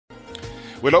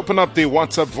We'll open up the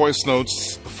WhatsApp voice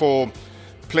notes for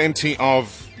plenty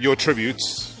of your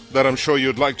tributes that I'm sure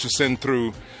you'd like to send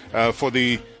through for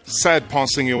the sad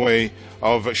passing away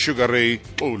of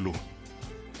Xulu.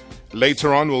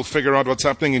 Later on, we'll figure out what's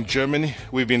happening in Germany.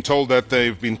 We've been told that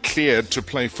they've been cleared to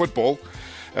play football.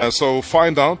 So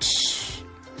find out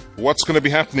what's going to be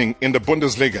happening in the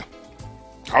Bundesliga.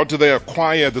 How do they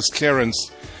acquire this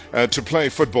clearance to play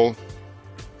football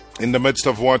in the midst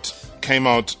of what came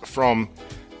out from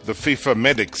the FIFA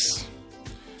medics?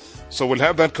 So we'll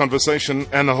have that conversation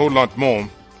and a whole lot more.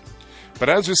 But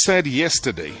as we said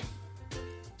yesterday,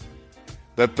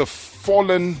 that the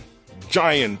fallen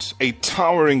giant, a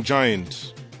towering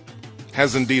giant,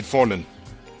 has indeed fallen.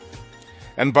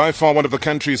 And by far one of the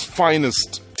country's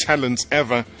finest talents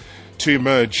ever to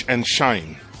emerge and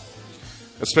shine.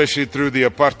 Especially through the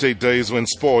apartheid days when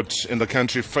sport in the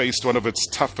country faced one of its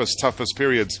toughest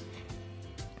periods.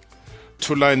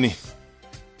 Thulani,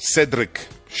 Cedric,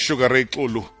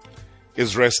 Xulu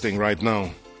is resting right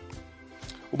now.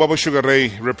 Ubaba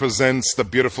Xulu represents the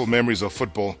beautiful memories of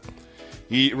football.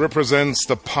 He represents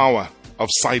the power of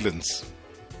silence.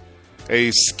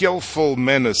 A skillful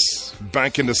menace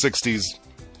back in the 60s.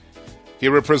 He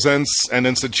represents an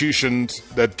institution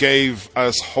that gave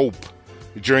us hope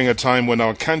during a time when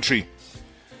our country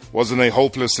was in a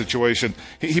hopeless situation.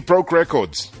 He broke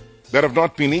records that have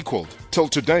not been equaled till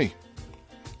today.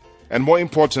 And more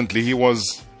importantly, he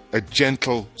was a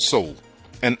gentle soul,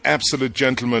 an absolute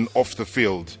gentleman off the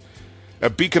field, a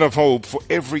beacon of hope for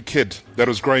every kid that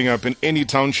was growing up in any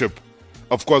township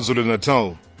of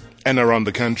KwaZulu-Natal and around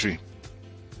the country.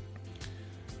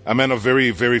 A man of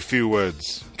very, very few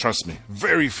words. Trust me,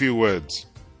 very few words.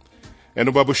 And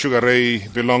Ubaba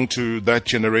Xulu belonged to that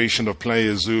generation of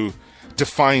players who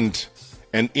defined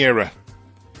an era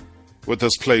with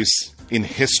his place in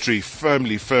history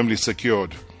firmly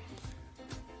secured.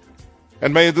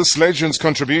 And may this legend's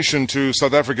contribution to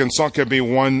South African soccer be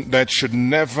one that should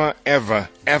never, ever,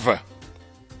 ever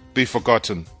be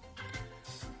forgotten.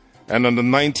 And on the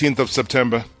 19th of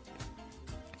September,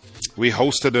 we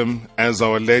hosted him as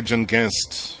our legend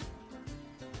guest.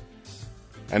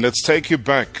 And let's take you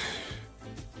back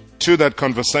to that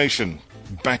conversation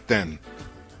back then.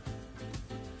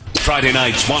 Friday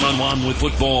nights, one-on-one with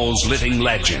football's living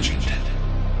legend.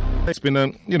 It's been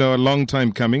a long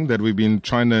time coming that we've been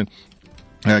trying to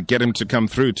get him to come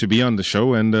through to be on the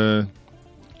show. And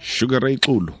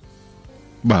Xulu,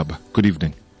 Baba, good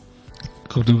evening.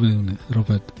 Good evening,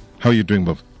 Robert. How are you doing,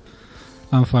 Bob?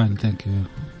 I'm fine, thank you.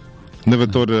 Never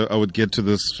thought I would get to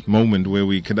this moment where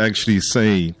we could actually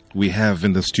say we have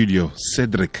in the studio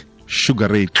Cedric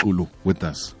Xulu with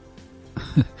us.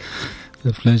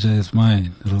 The pleasure is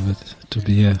mine, Robert, to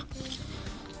be here.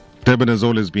 Durban has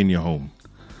always been your home.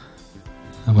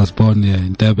 I was born here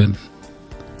in Durban.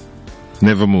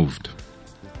 Never moved?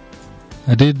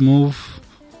 I did move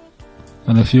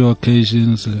on a few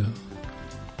occasions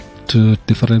to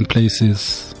different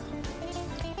places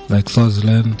like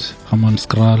Swaziland,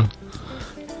 Hammanskraal,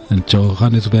 and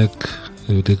Johannesburg.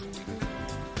 I did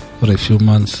for a few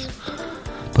months.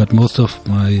 But most of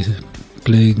my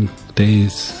playing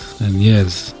days and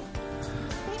years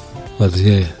was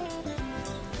here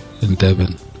in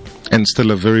Durban. And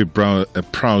still a very proud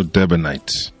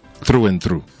Durbanite, through and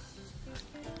through.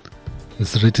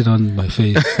 It's written on my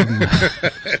face.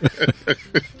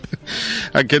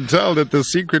 I can tell that the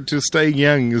secret to staying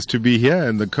young is to be here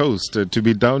in the coast, to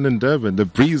be down in Durban. The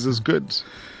breeze is good.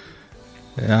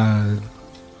 Yeah,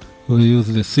 we use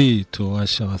the sea to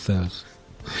wash ourselves.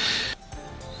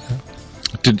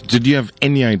 Did you have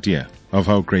any idea of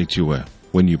how great you were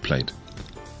when you played?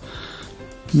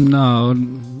 No,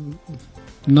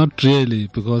 not really,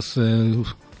 because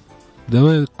there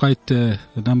were quite a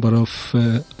number of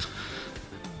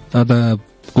other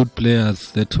good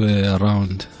players that were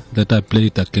around, that I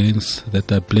played against,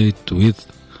 that I played with.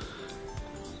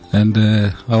 And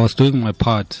I was doing my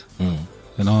part,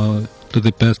 to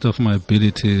the best of my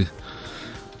ability,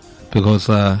 because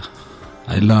I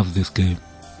love this game.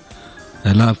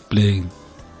 I love playing.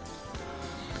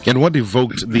 And what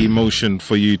evoked the emotion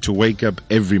for you to wake up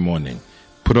every morning,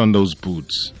 put on those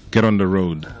boots, get on the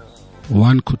road?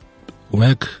 One could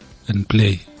work and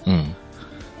play.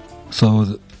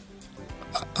 So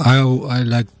I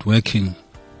liked working.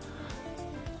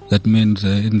 That means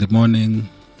in the morning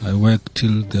I work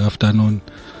till the afternoon,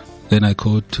 then I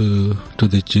go to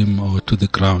the gym or to the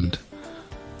ground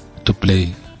to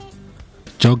play.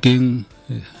 Jogging,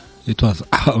 it was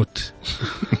out.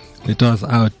 It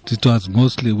was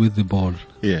mostly with the ball.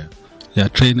 Yeah,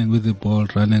 training with the ball,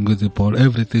 running with the ball,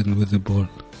 everything with the ball.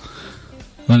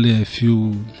 Only a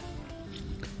few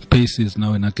paces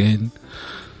now and again,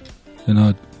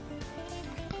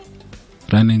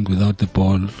 running without the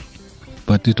ball,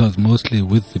 but it was mostly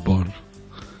with the ball.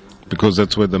 Because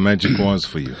that's where the magic was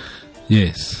for you.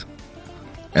 Yes.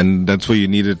 And that's where you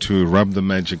needed to rub the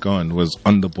magic was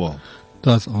on the ball. It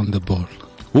was on the ball.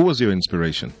 Who was your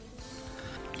inspiration?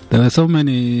 There were so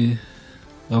many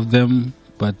of them,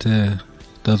 but it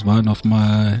was one of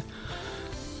my,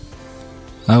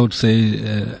 I would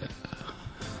say,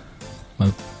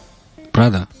 my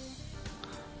brother,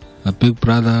 a big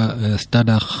brother,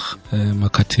 Cedric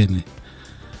Makatini.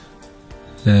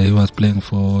 He was playing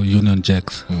for Union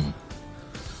Jacks.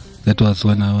 That was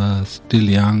when I was still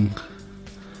young,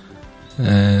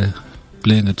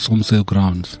 playing at Somsel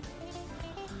grounds.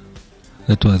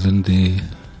 That was in the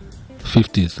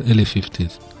 50s, early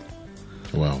 50s.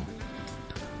 Wow.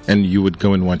 And you would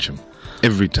go and watch him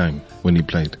every time when he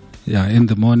played? Yeah, in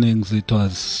the mornings it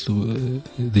was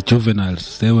the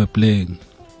juveniles. They were playing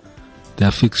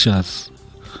their fixtures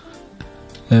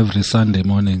every Sunday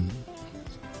morning.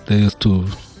 They used to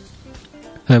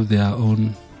have their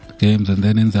own games, and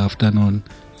then in the afternoon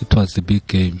it was the big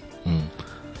game.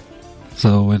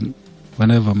 So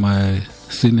whenever my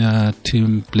senior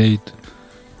team played,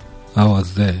 I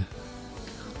was there.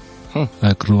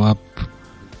 I grew up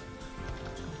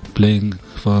playing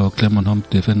for Clermont Home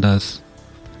Defenders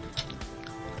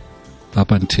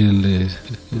up until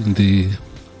in the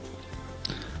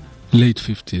late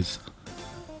 50s.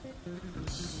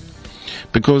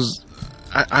 Because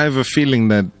I have a feeling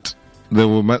that there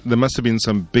must have been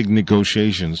some big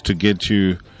negotiations to get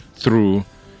you through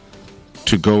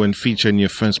to go and feature in your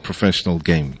first professional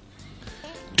game.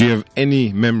 Do you have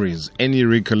any memories, any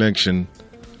recollection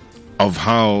of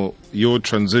how your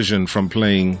transition from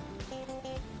playing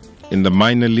in the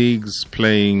minor leagues,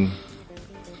 playing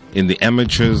in the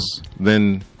amateurs,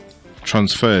 then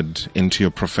transferred into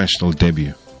your professional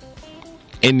debut?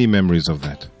 Any memories of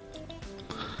that?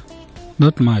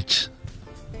 Not much.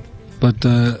 But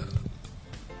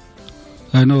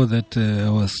I know that I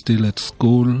was still at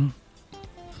school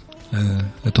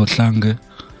at Otlange.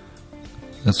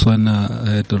 That's when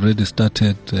I had already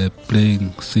started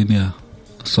playing senior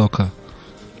soccer,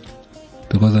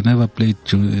 because I never played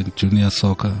junior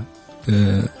soccer,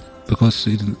 because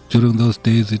during those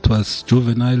days it was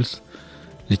juveniles,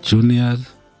 the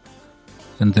juniors,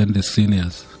 and then the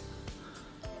seniors.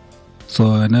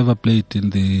 So I never played in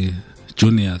the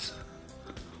juniors.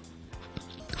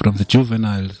 From the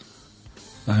juveniles,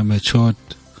 I matured,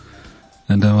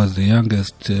 and I was the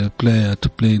youngest player to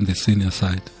play in the senior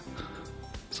side.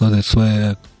 So that's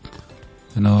where,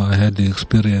 I had the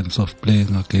experience of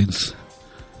playing against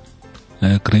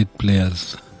great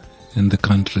players in the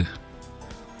country.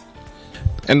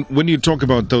 And when you talk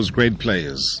about those great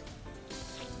players,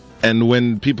 and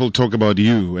when people talk about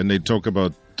you and they talk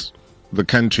about the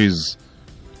country's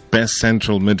best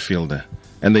central midfielder,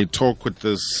 and they talk with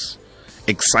this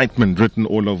excitement written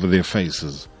all over their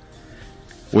faces,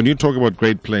 when you talk about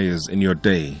great players in your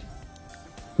day,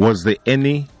 was there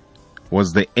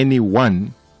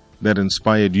anyone that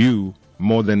inspired you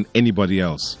more than anybody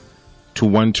else to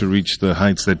want to reach the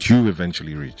heights that you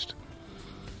eventually reached?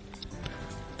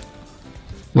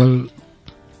 Well,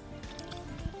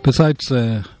 besides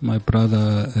my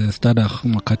brother Cedric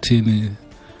Makatini,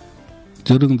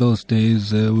 during those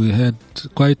days we had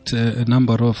quite a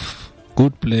number of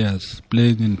good players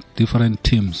playing in different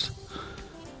teams.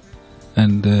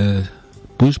 And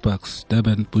Bushbucks,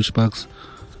 Durban Bushbucks,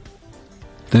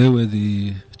 they were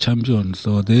the champions,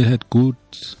 so they had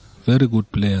very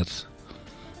good players,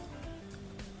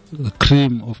 a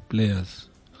cream of players.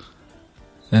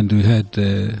 And we had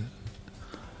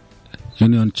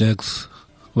Union Jacks,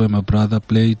 where my brother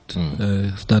played,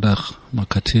 Cedric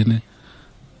Makatini,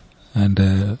 and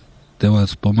there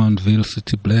was Beaumontville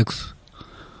City Blacks,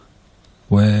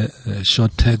 where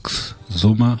Short Tex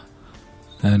Zuma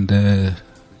and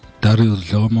Darius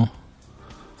Lomo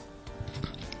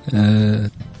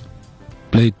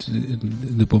played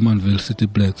in the Beaumontville City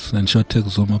Blacks, and Shotek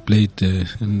Zuma played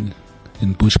in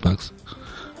Bushbucks.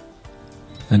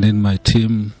 And in my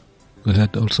team, we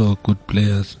had also good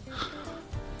players.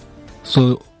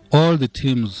 So all the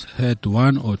teams had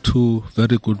one or two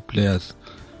very good players,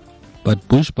 but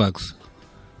Bushbucks,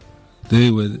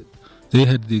 they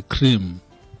had the cream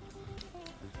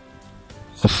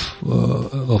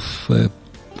of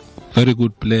very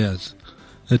good players.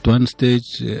 At one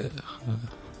stage,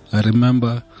 I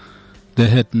remember they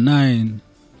had 9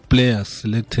 players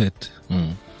selected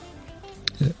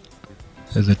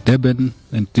as a Durban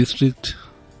and District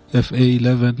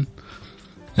FA11,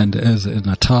 and as a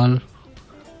Natal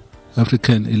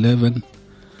African 11.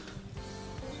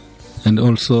 and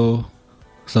also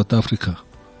South Africa.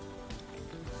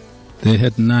 They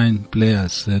had 9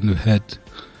 players, and we had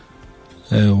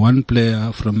one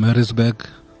player from Maritzburg.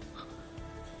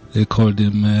 They called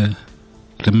him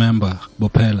Remember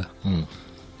Bopela.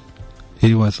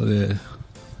 He was the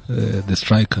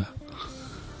striker.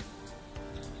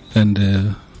 And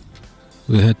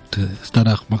we had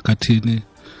Starak Makatini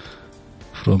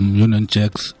from Union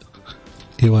Jacks.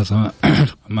 He was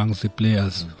amongst the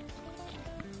players,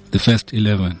 the first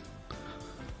 11.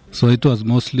 So it was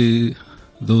mostly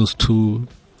those 2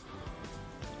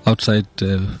 outside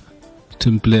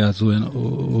team players who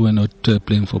were not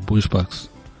playing for Bushbucks.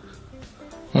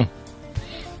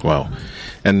 Wow.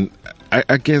 And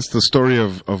I guess the story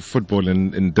of football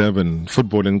in Durban,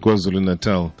 football in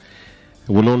KwaZulu-Natal,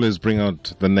 will always bring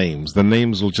out the names. The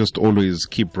names will just always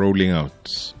keep rolling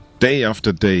out day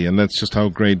after day, and that's just how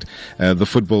great the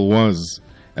football was.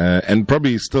 And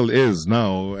probably still is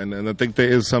now, and I think there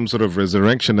is some sort of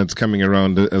resurrection that's coming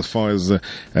around as far as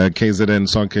KZN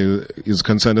soccer is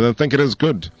concerned, and I think it is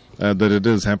good that it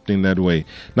is happening that way.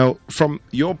 Now, from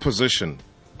your position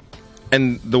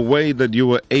and the way that you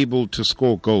were able to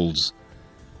score goals,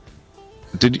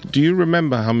 do you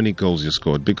remember how many goals you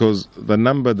scored? Because the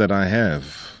number that I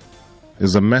have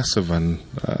is a massive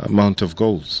amount of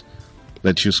goals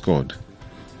that you scored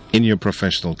in your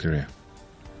professional career.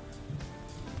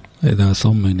 There are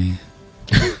so many.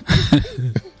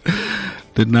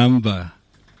 The number.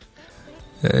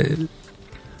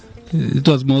 It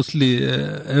was mostly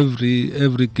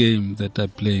every game that I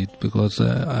played, because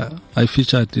I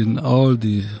featured in all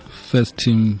the first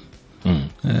team,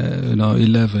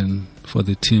 11 for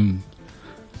the team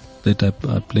that I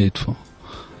played for,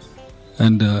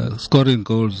 and scoring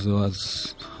goals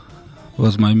was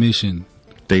my mission.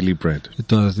 Daily bread.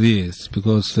 It was, yes,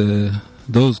 because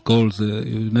those goals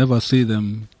you never see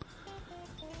them,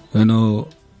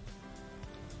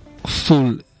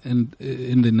 full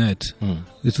in the net.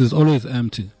 It is always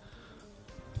empty.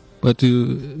 But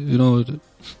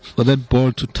for that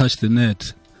ball to touch the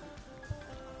net,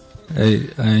 I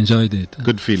enjoyed it.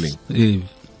 Good feeling. Yeah.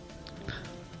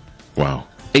 Wow.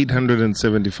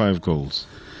 875 goals.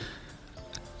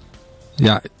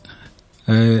 Yeah.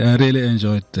 I really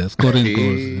enjoyed scoring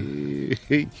goals.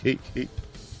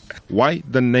 Why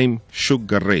the name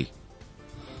Sugar Ray?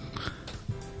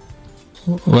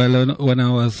 Well, when I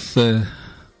was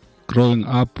growing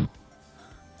up,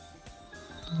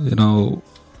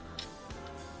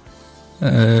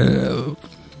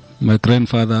 my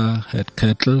grandfather had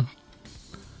cattle.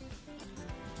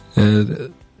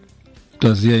 It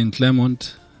was here in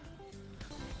Claremont,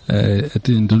 at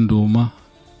Ndunduma.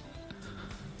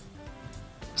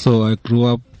 So I grew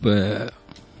up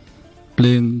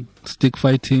playing stick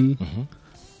fighting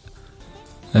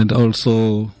and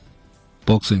also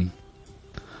boxing.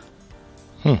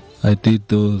 I did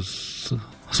those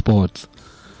sports.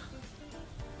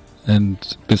 And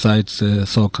besides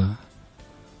soccer,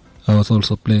 I was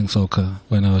also playing soccer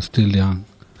when I was still young.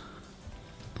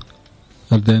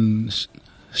 But then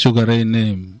Sugar Ray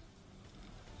name,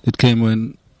 it came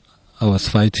when I was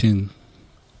fighting.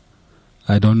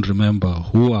 I don't remember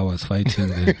who I was fighting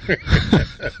then.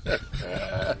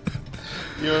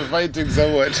 You were fighting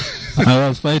someone. I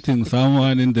was fighting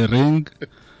someone in the ring,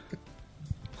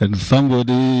 and someone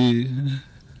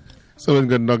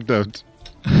got knocked out.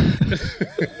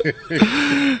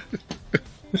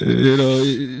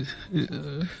 It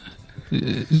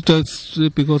was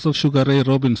because of Sugar Ray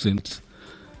Robinson.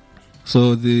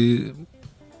 So that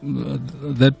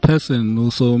person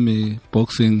who saw me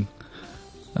boxing,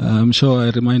 I'm sure I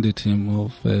reminded him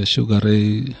of Sugar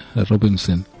Ray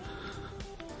Robinson.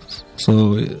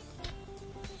 So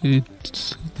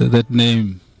that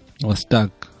name was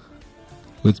stuck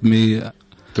with me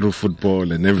through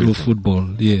football and everything. Through football,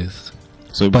 yes.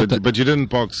 So, but you didn't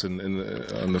box on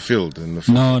the field.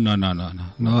 No.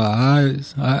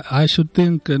 I should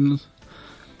think,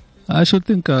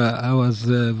 I was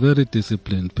very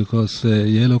disciplined, because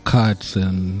yellow cards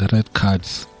and red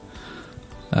cards.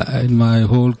 In my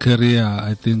whole career,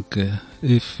 I think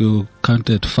if you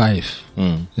counted 5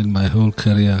 in my whole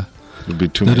career, it would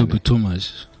be too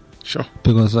much. Sure.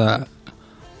 Because I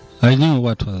knew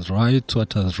what was right,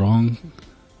 what was wrong,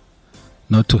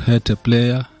 not to hurt a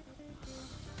player.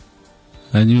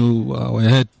 I knew I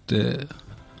had the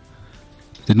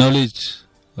knowledge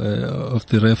of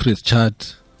the referee's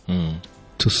chart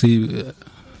to see,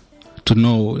 to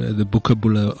know the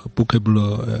bookable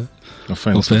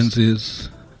offenses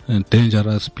and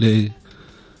dangerous play.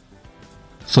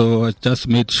 So I just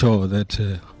made sure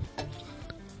that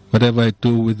whatever I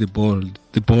do with the ball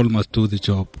must do the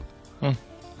job. I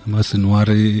mustn't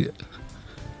worry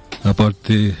about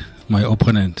my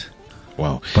opponent.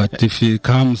 Wow. But if he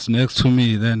comes next to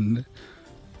me, then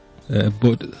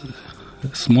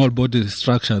small body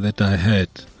structure that I had,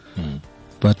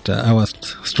 but I was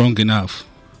strong enough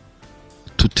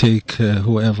to take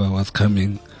whoever was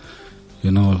coming,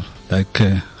 like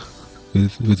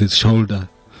with his shoulder.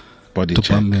 Body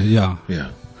check. Bump me, yeah.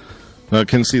 I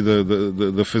can see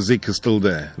the physique is still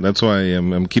there. That's why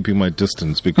I'm keeping my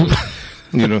distance, because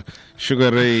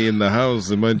Sugar Ray in the house,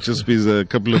 there might just be a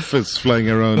couple of fists flying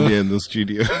around here in the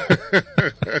studio.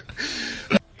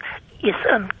 Yes,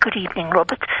 good evening,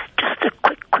 Robert. Just a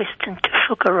quick question to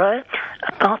Sugar Ray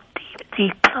about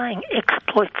the playing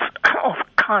exploits of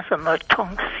Kaiser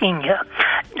Motong Sr.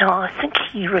 Now, I think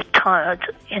he retired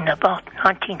in about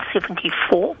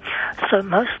 1974, so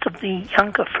most of the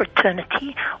younger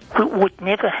fraternity would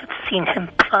never have seen him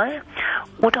play.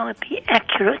 Would I be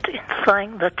accurate in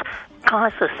saying that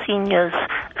Kaiser Sr.'s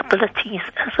abilities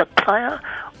as a player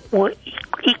were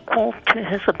equal to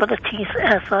his abilities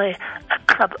as a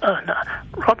club owner?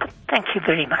 Robert, thank you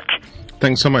very much.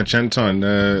 Thanks so much, Anton.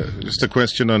 Just a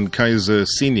question on Kaiser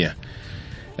Senior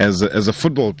as a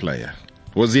football player.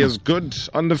 Was he as good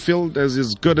on the field as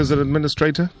good as an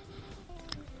administrator?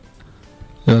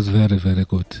 He was very, very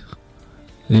good.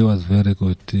 He was very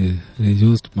good. He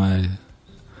used my,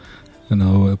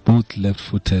 both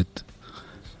left-footed.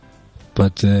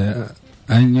 But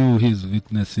I knew his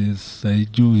weaknesses. I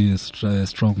knew his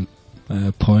strong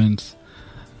points.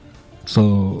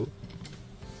 So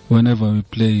whenever we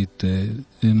played, in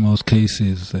most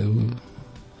cases,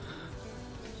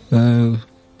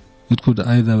 it could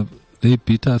either they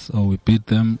beat us or we beat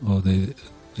them, or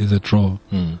is a draw.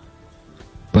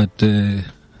 But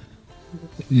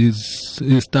his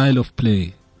style of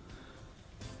play,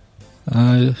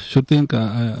 I should think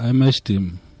I matched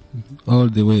him all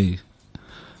the way,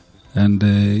 and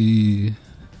he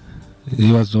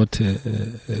was not a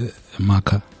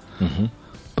marker.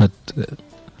 But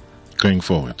going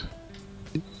forward,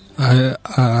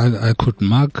 I could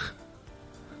mark,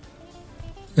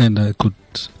 and I could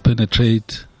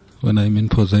penetrate when I'm in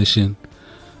possession.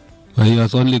 He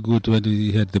was only good when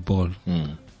he had the ball.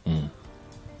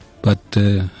 But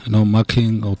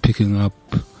marking or picking up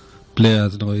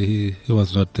players, he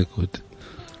was not that good.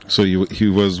 So he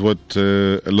was what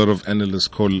a lot of analysts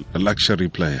call a luxury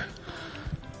player.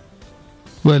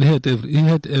 Well, he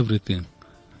had everything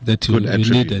that you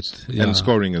needed. Yeah. And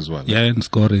scoring as well. Yeah, and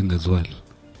scoring as well.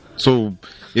 So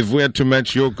if we had to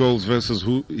match your goals versus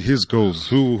his goals,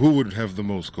 who would have the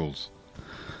most goals?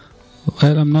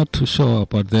 Well, I'm not too sure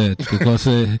about that, because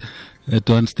at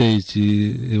one stage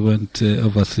he went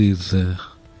overseas,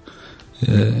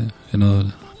 in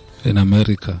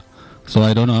America. So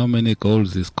I don't know how many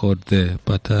goals he scored there,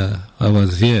 but I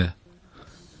was here.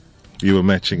 You were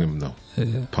matching him, though,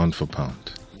 pound for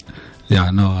pound.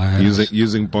 Yeah, no.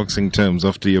 Using boxing terms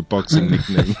after your boxing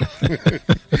nickname.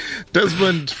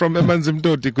 Desmond from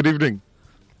Emanzimtoti, good evening.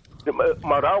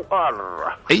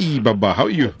 Marawa. Hey, Baba, how are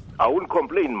you? I won't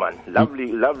complain, man.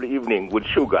 Lovely evening with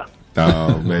sugar.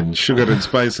 Oh, man, sugar and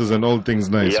spices and all things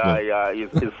nice. Yeah,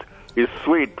 it's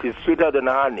sweet. It's sweeter than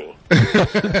honey.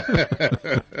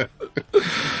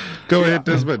 Go ahead,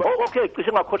 Desmond. Oh, okay,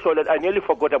 I nearly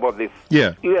forgot about this.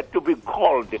 Yeah. He had to be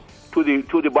called to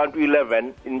the Bantu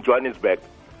 11 in Johannesburg.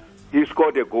 He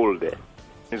scored a goal there.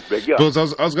 Yeah. Because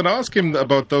I was going to ask him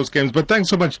about those games, but thanks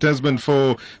so much, Desmond,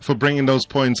 for bringing those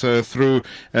points through.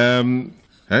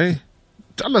 Hey,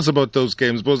 tell us about those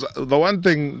games, because the one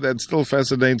thing that still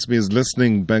fascinates me is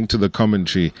listening back to the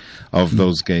commentary of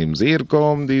those games. Hier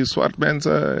kom die swart mense,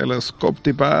 hulle skop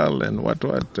die bal and what.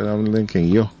 And I'm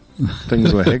thinking,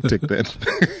 things were hectic then.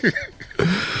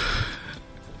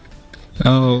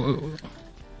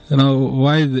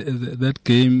 Why that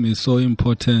game is so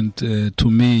important to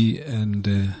me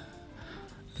and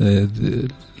the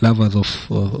lovers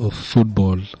of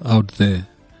football out there.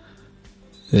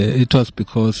 It was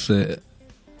because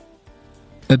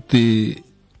at the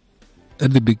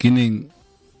beginning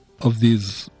of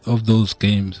those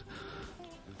games,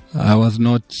 I was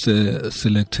not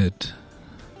selected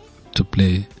to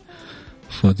play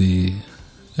for the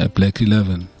Black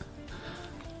 11.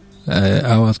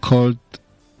 I was called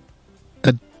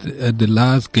at the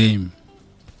last game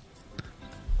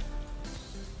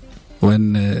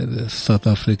when the South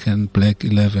African Black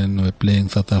 11 were playing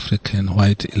South African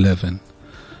White 11.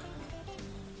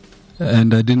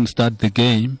 And I didn't start the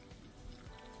game.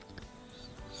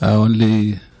 I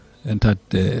only entered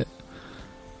the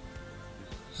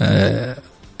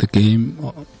game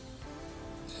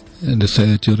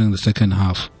during the second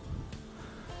half.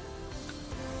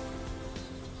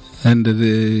 And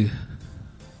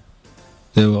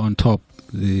they were on top.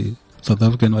 The South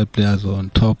African white players were on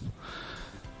top,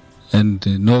 and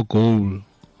no goal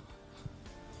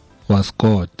was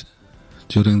scored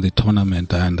during the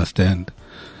tournament, I understand.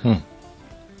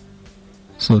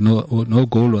 So no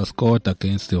goal was scored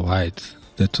against the whites.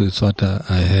 That is what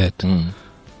I heard.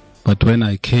 But when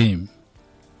I came,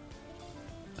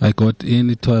 I got in.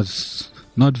 It was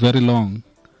not very long,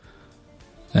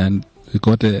 and we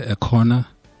got a corner,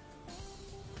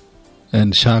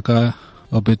 and Shaka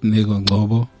Obetnego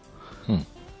Ngobo,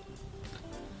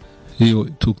 he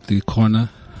took the corner,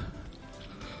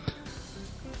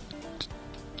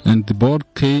 and the ball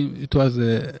came. It was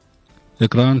a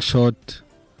ground shot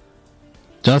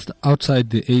just outside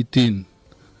the 18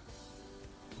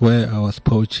 where I was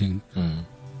poaching.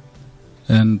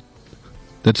 And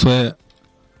that's where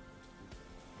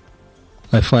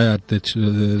I fired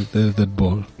that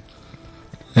ball.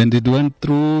 And it went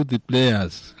through the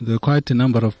players. There were quite a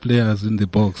number of players in the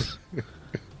box.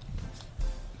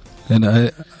 And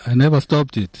I never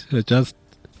stopped it. I just,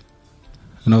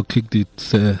 kicked it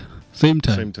same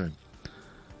time. Same time.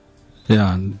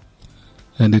 Yeah,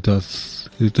 and it was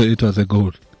a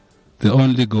goal. The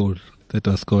only goal that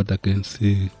was scored against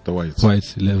the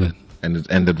Whites 11. And it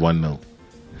ended 1-0.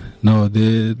 No,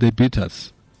 they beat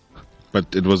us.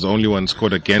 But it was the only one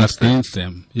scored against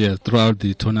them. Yeah, throughout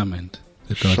the tournament.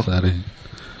 It was arranged.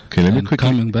 Okay, let me quickly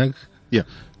coming back. Yeah.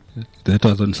 That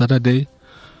was on Saturday.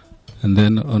 And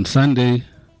then on Sunday,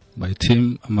 my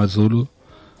team, Amazulu,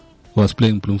 was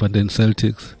playing Bloemfontein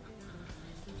Celtics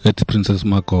at Princess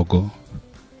Magogo.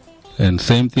 And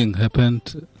same thing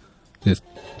happened. The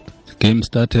game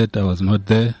started, I was not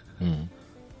there.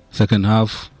 Second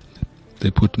half,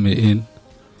 they put me in.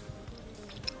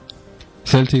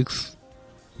 Celtics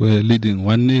were leading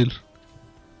 1-0.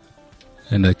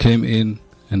 And I came in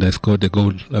and I scored a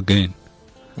goal again.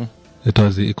 It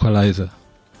was the equalizer.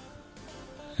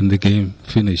 And the game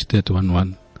finished at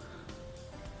 1-1.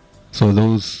 So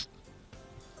those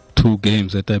two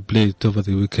games that I played over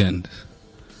the weekend,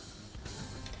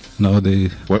 now they...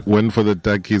 One for the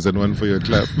Duckies and one for your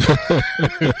club.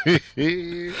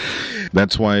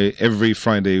 That's why every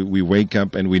Friday we wake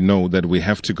up and we know that we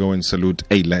have to go and salute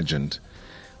a legend.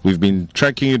 We've been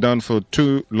tracking you down for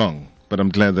too long, but I'm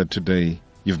glad that today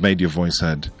you've made your voice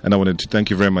heard. And I wanted to thank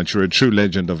you very much. You're a true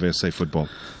legend of SA football.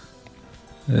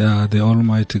 Yeah, the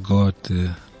Almighty God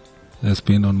has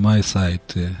been on my side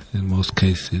in most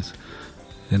cases.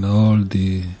 In all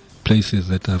the places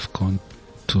that I've gone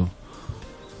to,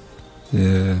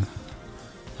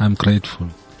 I'm grateful.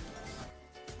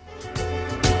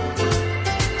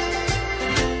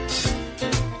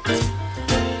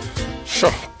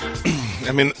 Sure.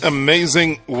 I mean,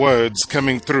 amazing words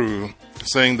coming through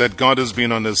saying that God has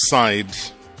been on his side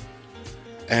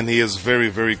and he is very,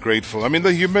 very grateful. I mean,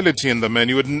 the humility in the man,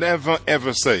 you would never,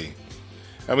 ever say.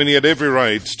 I mean, he had every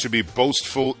right to be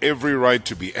boastful, every right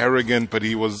to be arrogant, but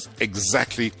he was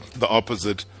exactly the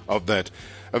opposite of that.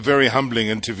 A very humbling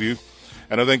interview.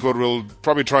 And I think what we'll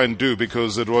probably try and do,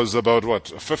 because it was about, a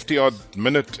 50-odd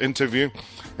minute interview,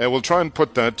 we'll try and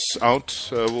put that out.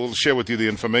 We'll share with you the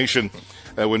information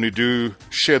when we do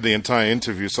share the entire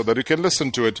interview so that you can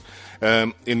listen to it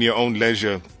in your own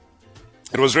leisure.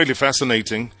 It was really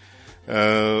fascinating.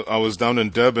 I was down in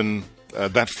Durban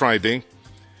that Friday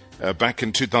back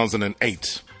in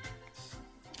 2008.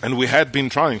 And we had been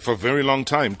trying for a very long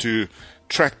time to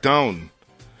track down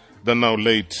the now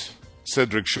late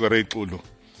Cedric Xulu.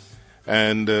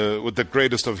 And with the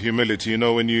greatest of humility,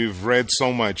 when you've read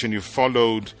so much and you've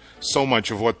followed so much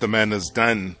of what the man has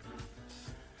done,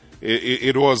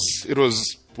 it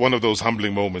was one of those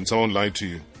humbling moments. I won't lie to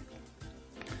you.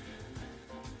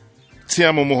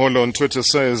 Tiamo Moholo on Twitter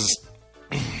says,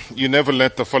 you never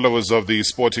let the followers of the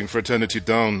sporting fraternity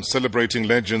down, celebrating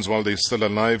legends while they're still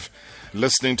alive,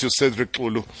 listening to Cedric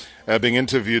Xulu being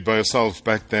interviewed by yourself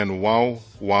back then. Wow,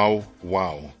 wow,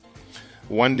 wow.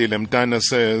 Wandi Lemtana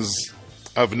says,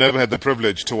 I've never had the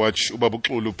privilege to watch Ubaba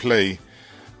Xulu play,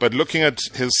 but looking at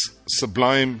his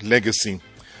sublime legacy,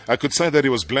 I could say that he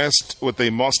was blessed with a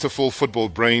masterful football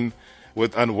brain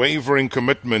with unwavering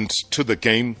commitment to the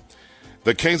game.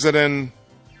 The KZN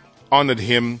honored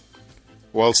him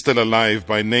while still alive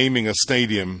by naming a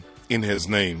stadium in his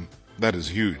name. That is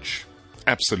huge.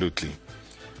 Absolutely.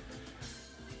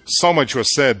 So much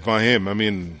was said by him. I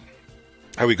mean,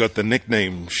 how he got the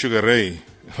nickname Sugar Ray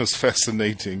was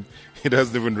fascinating. He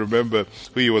doesn't even remember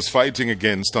who he was fighting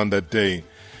against on that day.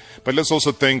 But let's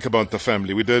also think about the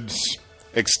family. We did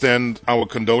extend our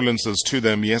condolences to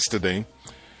them yesterday.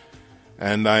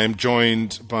 And I am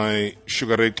joined by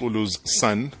Sugar Ray Xulu's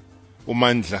son,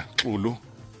 Umandla Xulu.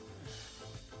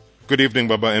 Good evening,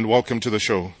 Baba, and welcome to the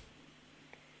show.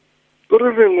 Good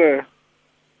evening.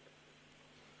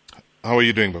 How are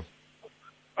you doing, Baba?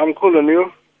 I'm cool, and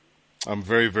you? I'm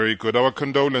very, very good. Our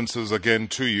condolences again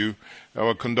to you.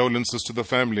 Our condolences to the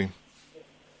family.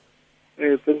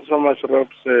 Hey, thanks so much,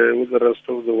 Robs, with the rest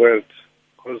of the world.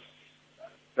 Because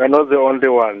you're not the only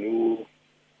one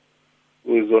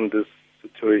who is on this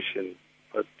situation.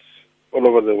 But all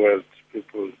over the world,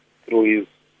 people, through his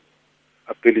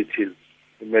abilities,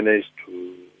 he managed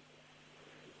to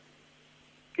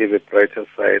give a brighter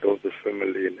side of the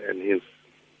family and his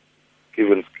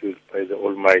given skills by the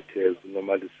Almighty, as we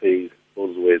normally say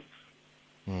those words.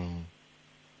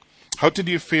 How did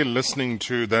you feel listening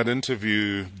to that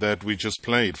interview that we just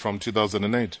played from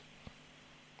 2008?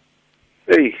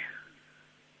 Hey,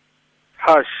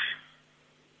 harsh.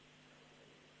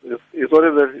 It's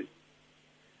only that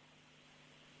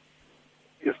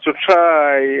is to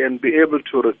try and be able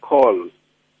to recall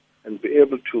and be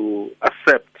able to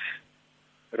accept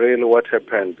really what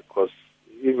happened, because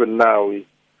even now we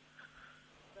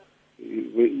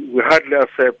hardly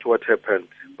accept what happened,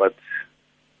 but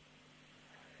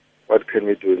what can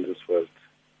we do in this world?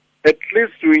 At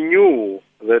least we knew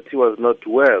that he was not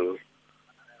well.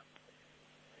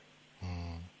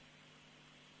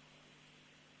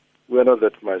 We are not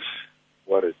that much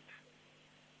worried.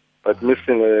 But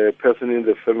missing a person in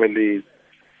the family,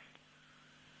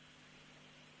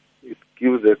 it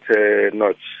gives it a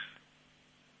notch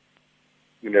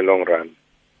in the long run.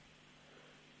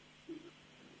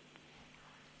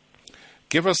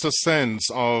 Give us a sense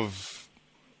of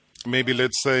maybe,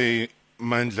 let's say,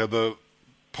 Mandla, the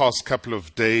past couple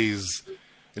of days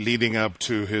leading up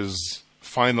to his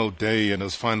final day and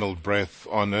his final breath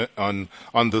on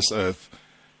this earth.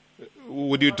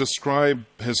 Would you describe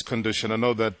his condition? I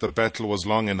know that the battle was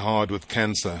long and hard with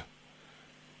cancer.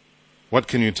 What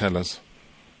can you tell us?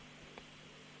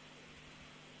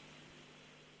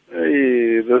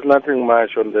 There's nothing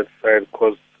much on that side,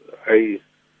 because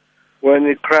when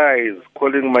he cries,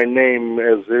 calling my name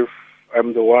as if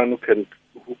I'm the one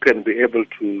who can be able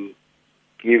to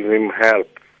give him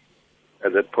help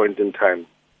at that point in time.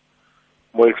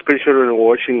 More especially when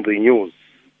watching the news,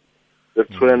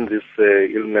 that's when this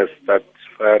illness starts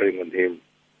firing on him.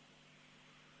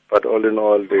 But all in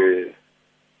all, it's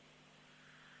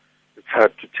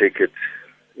hard to take it,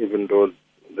 even though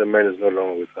the man is no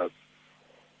longer with us.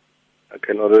 I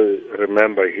can only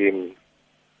remember him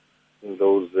in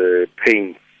those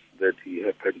pains that he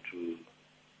happened to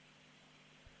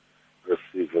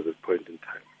receive at that point in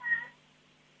time.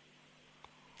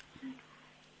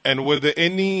 And were there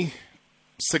any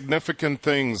significant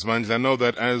things, Mandla? I know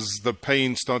that as the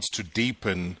pain starts to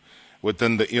deepen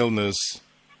within the illness,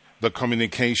 the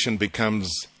communication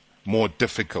becomes more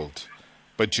difficult,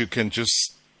 but you can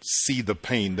just see the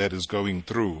pain that is going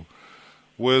through.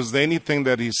 Was there anything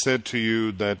that he said to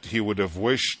you that he would have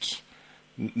wished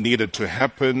needed to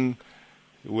happen,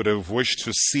 would have wished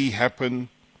to see happen?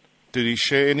 Did he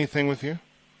share anything with you?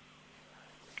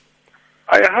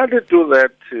 I hardly do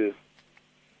that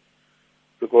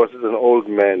because he's an old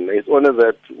man. It's only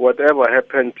that whatever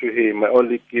happened to him, I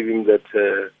only give him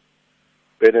that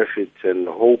benefit and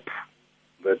hope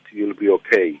that you'll be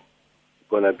okay. You're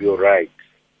going to be all right.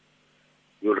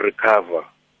 You'll recover.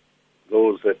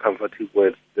 Those comforting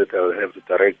words that I'll have to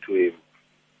direct to him,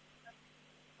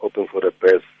 hoping for the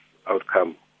best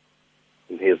outcome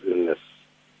in his illness.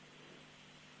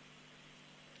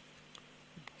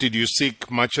 Did you seek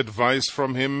much advice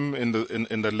from him in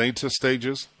the later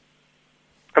stages?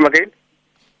 Come again?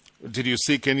 Did you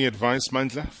seek any advice,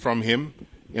 Mandla, from him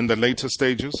in the later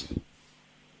stages?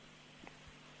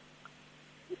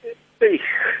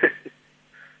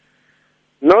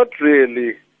 Not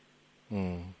really.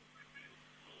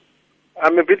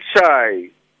 I'm a bit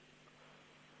shy.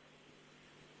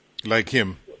 Like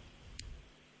him?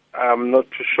 I'm not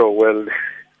too sure. Well,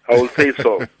 I will say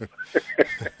so.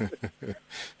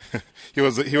 He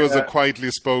was a quietly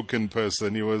spoken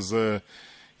person. He was a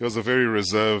very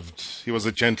reserved. He was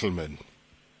a gentleman.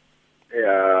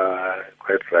 Yeah,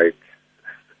 quite right.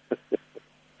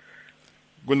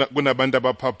 Kunabantu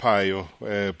abaphaphayo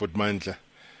Butmandla.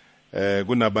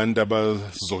 Kunabantu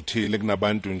abazothile,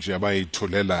 kunabantu nje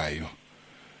abayithulelayo.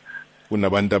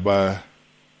 Kunabantu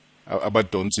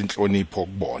abadonsa inhlonipho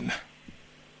kubona.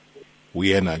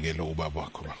 Uyena ke lo ubaba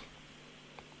wakho ba.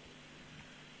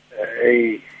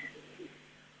 Hey,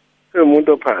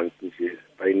 umuntu ophansi nje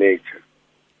by nature.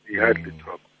 He hardly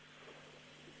talks.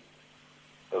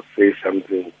 Or say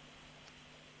something.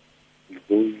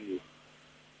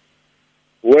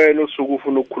 Wena usuku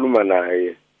ufuna ukukhuluma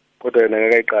naye, kodwa yena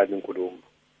akayiqali inkulumo.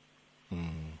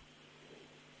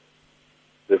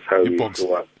 That's how we Ibox.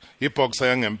 do it. Ibox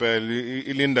ayangempela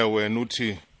ilinda wena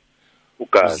uthi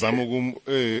Ukahle. uzama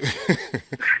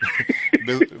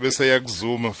bese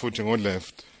yakuzuma futhi ngo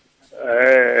left.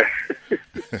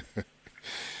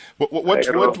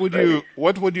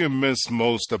 What would you miss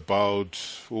most about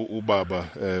Ubaba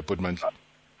Budmantle?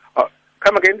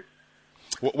 Come again?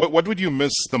 What would you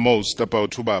miss the most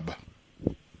about Ubaba?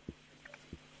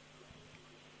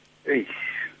 Hey.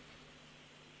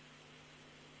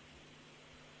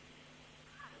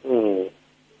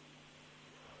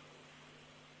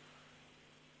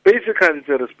 Basically, it's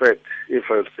a respect, if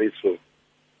I say so,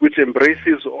 which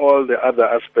embraces all the other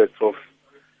aspects of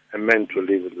a man to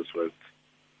live in this world.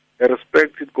 A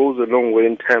respect, it goes a long way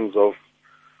in terms of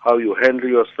how you handle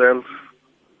yourself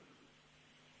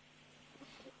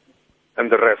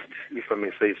and the rest, if I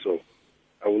may say so.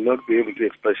 I will not be able to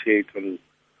expatiate on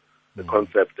the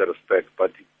concept of respect,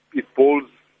 but it holds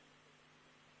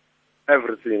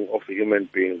everything of a human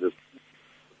being in this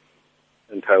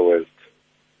entire world.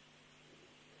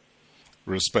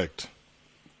 Respect.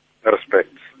 Respect.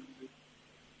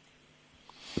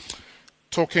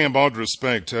 Talking about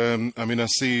respect, I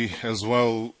see as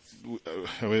well,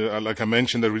 like I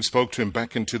mentioned, that we spoke to him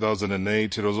back in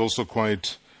 2008. It was also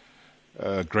quite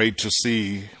great to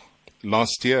see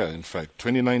last year, in fact,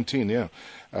 2019,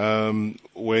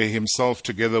 where himself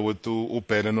together with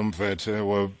Upele Nomvete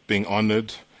were being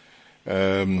honored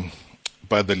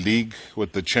by the league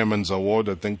with the Chairman's Award.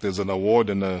 I think there's an award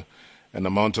and an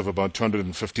amount of about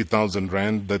 250,000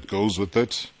 rand that goes with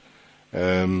it.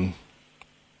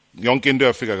 Yonke into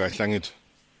yafika kahle angithi.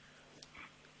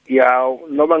 Yeah,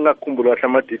 noma ngakhumbula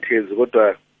ama details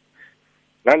kodwa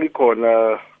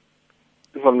ngangikhona,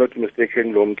 if I'm not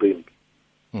mistaken, lo mcimbi.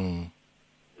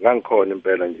 Ngangikhona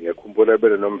impela nje, ngiyakhumbula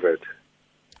bele nomvethe.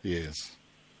 Yes.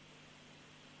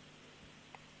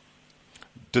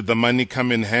 Did the money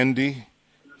come in handy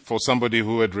for somebody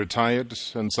who had retired,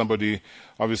 and somebody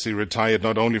obviously retired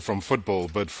not only from football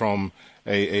but from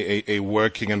a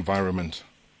working environment?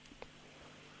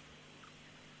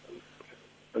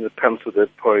 When it comes to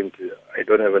that point, I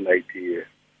don't have an idea.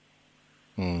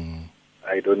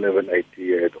 I don't have an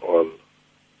idea at all.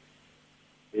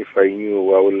 If I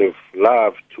knew, I would have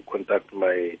loved to contact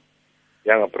my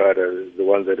younger brother, the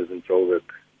one that is in Joburg.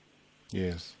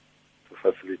 Yes. To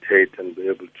facilitate and be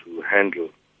able to handle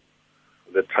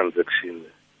the transaction,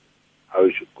 how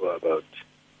you should go about.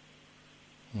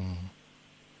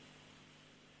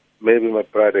 Maybe my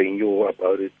brother knew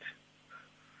about it.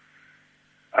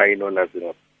 I know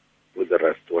nothing with the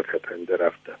rest, what happened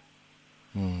thereafter.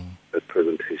 That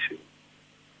presentation,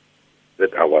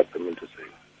 that award, I mean to say.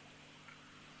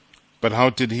 But how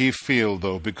did he feel,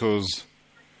 though? Because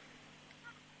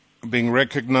being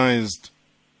recognized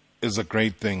is a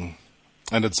great thing,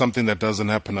 and it's something that doesn't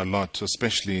happen a lot,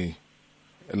 especially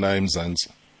in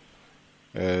Mzansi.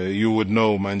 You would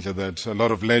know, Mandla, that a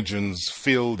lot of legends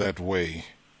feel that way.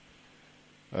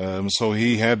 So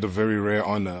he had the very rare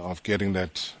honor of getting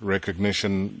that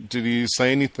recognition. Did he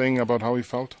say anything about how he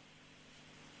felt?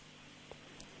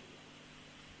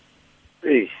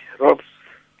 Hey, Robs.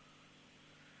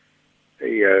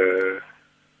 Hey,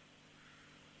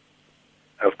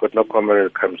 I've got no comment when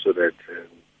it comes to that.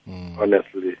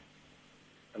 Honestly,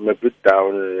 I'm a bit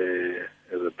down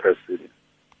as a person.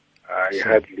 I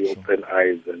hardly open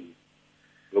eyes and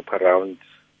look around.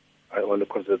 I want to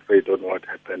concentrate on what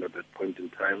happened at that point in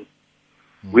time,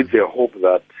 with the hope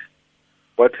that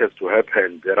what has to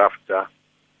happen thereafter,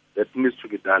 that needs to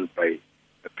be done by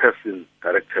a person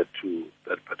directed to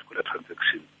that particular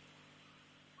transaction.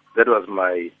 That was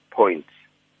my point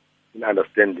in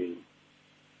understanding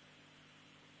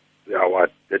the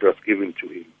award that was given to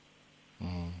him.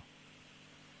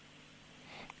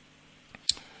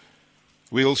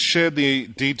 We'll share the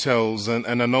details, and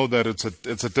I know that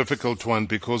it's a difficult one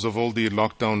because of all the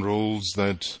lockdown rules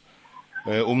that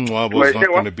Umngcwabo is not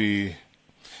going to be.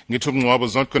 Umngcwabo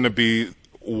is not going to be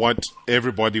what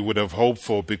everybody would have hoped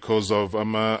for because of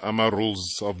ama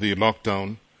rules of the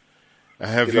lockdown.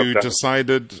 Have you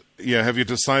decided? Yeah, have you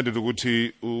decided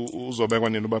ukuthi uzobekwa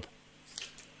nini baba?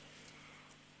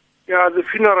 Yeah, the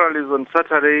funeral is on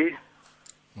Saturday.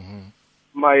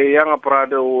 My younger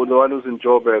brother, the one who's in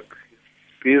Joburg,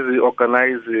 busy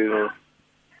organizing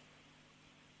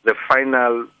the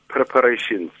final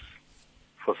preparations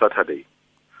for Saturday.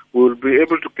 We will be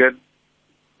able to get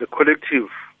the collective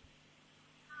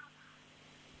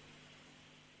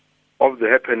of the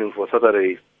happening for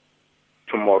Saturday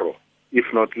tomorrow,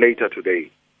 if not later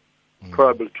today.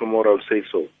 Probably tomorrow, I'll say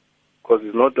so, because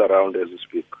he's not around as we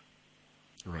speak.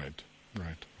 Right,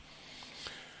 right.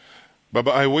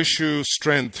 Baba, I wish you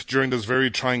strength during this very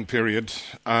trying period.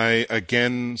 I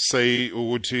again say,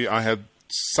 Uguti, I had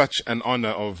such an honor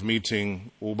of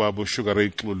meeting Ubabu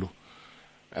Sugarate Xulu.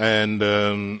 And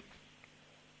I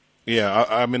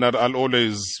mean, I'll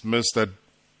always miss that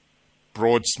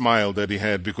broad smile that he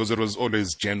had because it was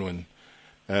always genuine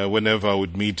whenever I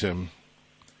would meet him.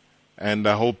 And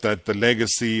I hope that the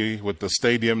legacy with the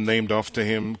stadium named after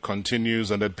him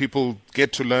continues and that people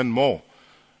get to learn more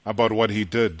about what he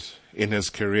did in his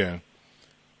career.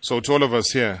 So to all of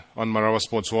us here on Marawa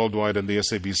Sports Worldwide and the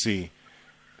SABC,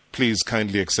 please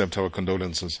kindly accept our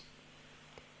condolences.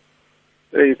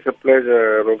 Hey, it's a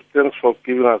pleasure, Rob. Thanks for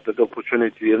giving us that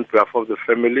opportunity in behalf of the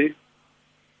family.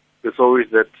 It's always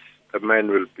that the man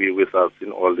will be with us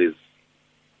in all this.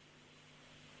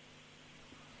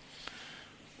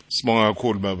 Smonga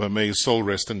Kul, Baba. May his soul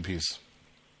rest in peace.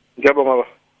 Ngiyabonga,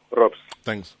 Robs.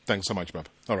 Thanks so much, Baba.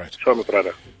 All right. Sure, my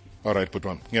brother. All right,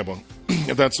 Putwan. Ngiyabonga.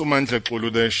 That's Umandla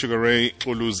Xulu, the Sugar Ray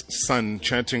Xulu's son,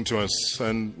 chatting to us.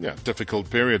 And difficult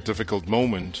period, difficult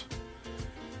moment.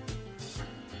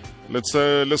 Let's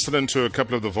listen into a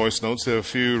couple of the voice notes. There are a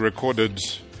few recorded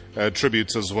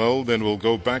tributes as well. Then we'll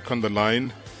go back on the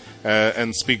line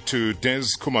and speak to Des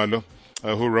Kumalo,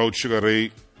 who wrote Sugar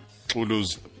Ray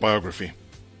Xulu's biography.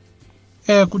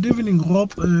 Good evening,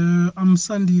 Rob. I'm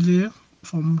Sandile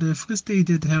from the Free State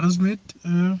at Harrismith.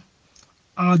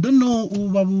 I don't know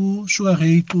Ubabu Sugar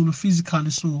Ray Xulu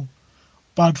physically,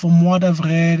 but from what I've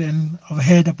read and I've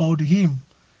heard about him,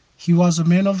 he was a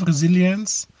man of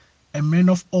resilience, a man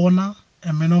of honor,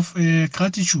 a man of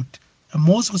gratitude, a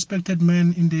most respected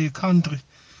man in the country.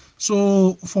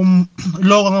 So from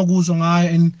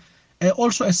and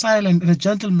also a silent and a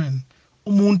gentleman,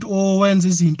 umuntu owenza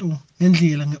izinto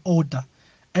ngendlela ngeorder.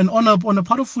 And on a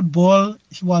part of football,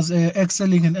 he was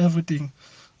excelling in everything.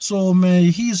 So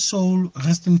may his soul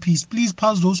rest in peace. Please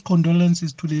pass those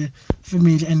condolences to the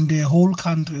family and the whole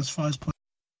country as far as possible.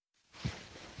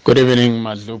 Good evening,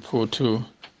 Madluputu.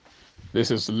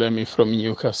 This is Lemmy from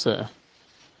Newcastle.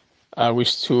 I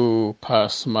wish to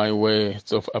pass my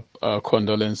words of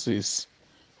condolences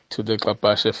to the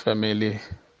Kapashe family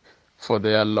for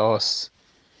their loss.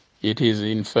 It is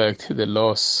in fact the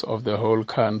loss of the whole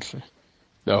country.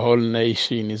 The whole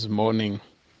nation is mourning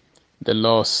the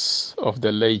loss of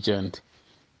the legend,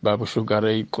 Babu Sugar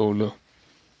Ray Xulu.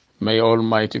 May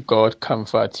Almighty God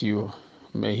comfort you.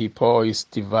 May He pour His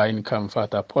divine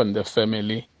comfort upon the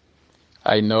family.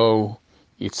 I know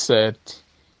it's said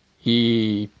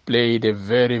he played a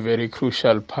very, very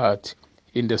crucial part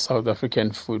in the South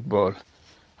African football.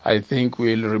 I think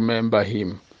we'll remember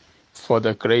him for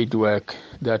the great work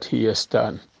that he has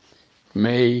done.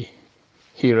 May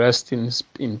he rest in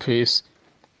peace,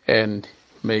 and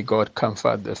may God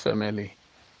comfort the family.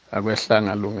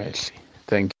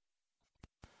 Thank you.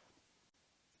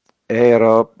 Hey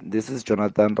Rob, this is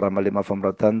Jonathan Ramalima from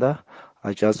Rotanda.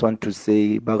 I just want to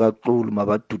say, man,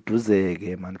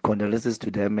 condolences to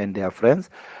them and their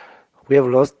friends. We have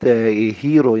lost a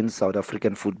hero in South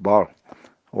African football.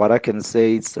 What I can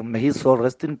say is, may his soul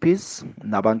rest in peace.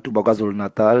 Nabantu Bogazul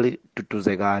Natali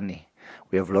Tutuzegani.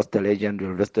 We have lost a legend, we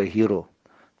have lost a hero.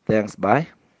 Thanks, bye.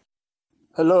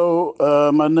 Hello,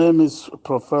 my name is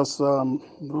Professor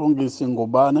Mlungisi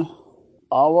Ngubane.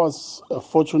 I was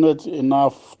fortunate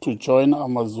enough to join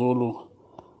Amazulu.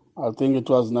 I think it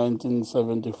was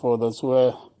 1974. That's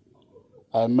where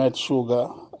I met Sugar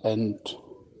and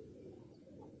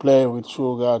play with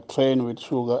Sugar, train with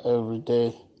Sugar every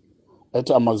day at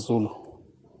Amazulu.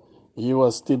 He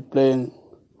was still playing.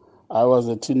 I was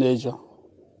a teenager.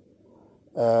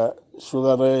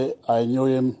 Sugar Ray, I knew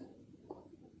him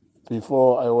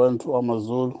before I went to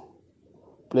Amazulu,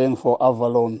 playing for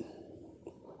Avalon,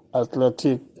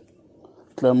 Athletic,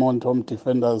 Clermont Home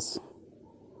Defenders.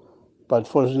 But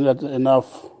fortunately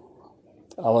enough,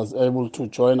 I was able to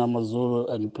join Amazulu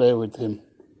and play with him.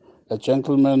 A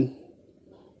gentleman,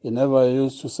 he never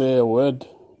used to say a word.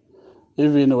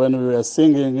 Even when we were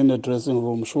singing in the dressing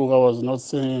room, Sugar was not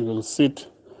singing, he would sit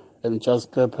and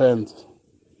just clap hands.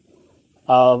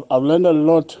 I've learned a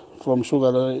lot from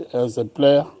Sugar as a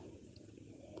player.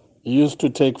 He used to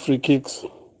take free kicks.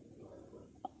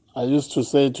 I used to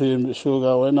say to him,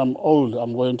 Sugar, when I'm old,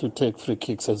 I'm going to take free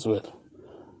kicks as well.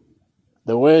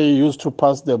 The way he used to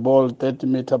pass the ball,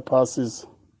 30-meter passes.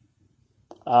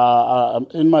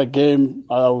 In my game,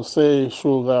 I would say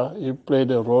Sugar, he played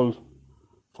a role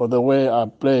for the way I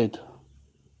played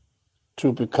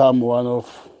to become one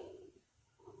of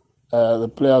the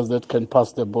players that can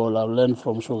pass the ball. I learned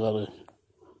from Sugar Ray.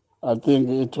 I think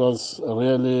it was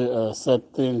really a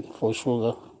sad thing for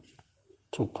Sugar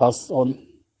to pass on,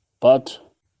 but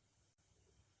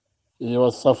He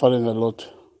was suffering a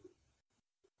lot.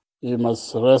 He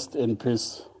must rest in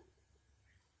peace.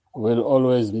 We'll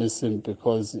always miss him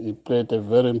because he played a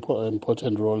very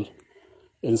important role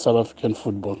in South African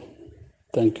football.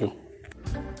 Thank you.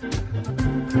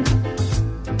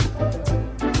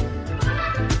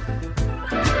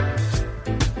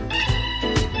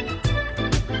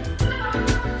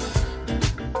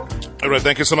 All right,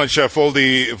 thank you so much for all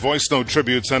the voice note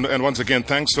tributes. And once again,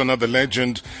 thanks to another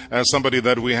legend, somebody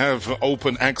that we have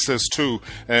open access to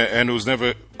and who's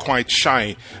never quite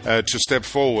shy to step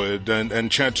forward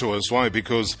and chat to us. Why?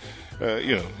 Because,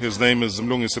 his name is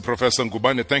Mlungisi Professor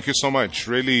Ngubane. Thank you so much.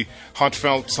 Really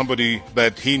heartfelt, somebody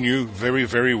that he knew very,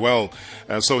 very well.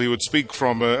 So he would speak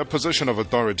from a position of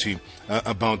authority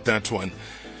about that one.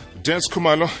 Des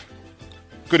Kumalo,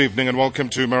 good evening and welcome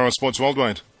to Marawa Sports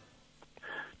Worldwide.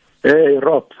 Hey,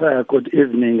 Rob, good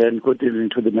evening and good evening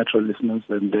to the Metro listeners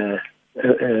and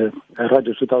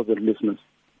Radio 2000 listeners.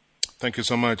 Thank you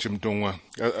so much, Mtungwa.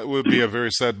 It will be a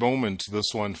very sad moment,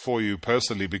 this one, for you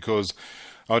personally, because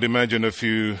I would imagine if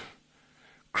you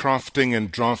crafting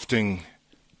and drafting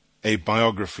a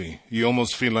biography, you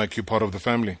almost feel like you're part of the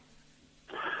family.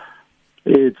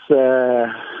 It's,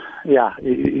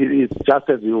 it's just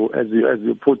as you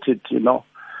put it,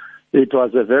 It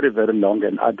was a very, very long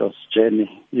and arduous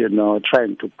journey,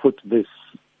 trying to put this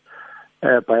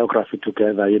biography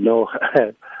together,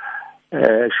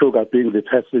 Sugar being the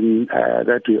person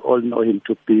that we all know him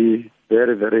to be,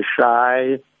 very, very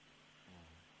shy,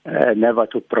 never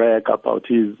to brag about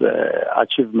his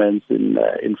achievements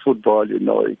in football.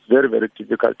 It's very, very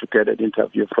difficult to get an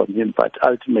interview from him, but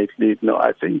ultimately,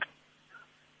 I think,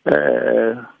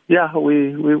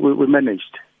 we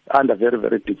managed under very,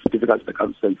 very difficult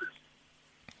circumstances.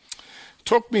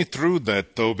 Talk me through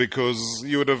that, though, because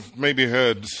you would have maybe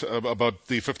heard about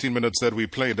the 15 minutes that we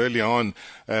played earlier on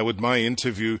with my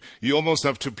interview. You almost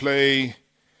have to play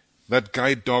that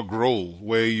guide dog role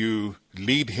where you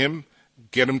lead him,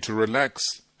 get him to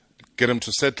relax, get him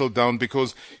to settle down,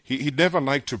 because he never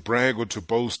liked to brag or to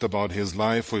boast about his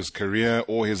life or his career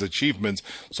or his achievements.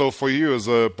 So for you as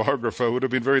a biographer, it would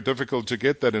have been very difficult to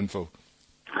get that info.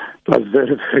 It was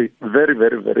very, very, very,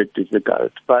 very, very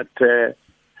difficult. But...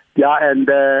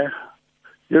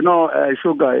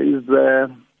 Sugar is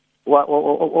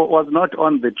was not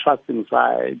on the trusting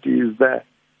side.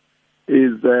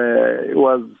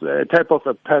 Was a type of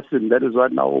a person that is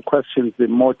right now questions the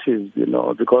motives,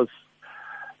 because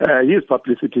he is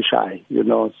publicity shy,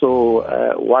 So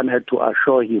one had to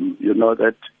assure him,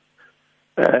 that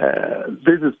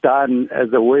this is done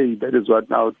as a way that is right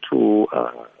now to.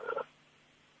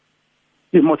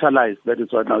 Immortalize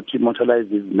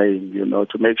his name,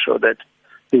 to make sure that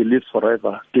he lives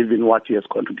forever, given what he has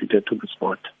contributed to the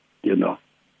sport,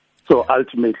 So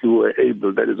ultimately we were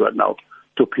able, that is what now,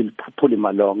 to pull him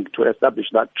along, to establish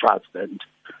that trust and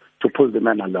to pull the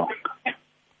man along.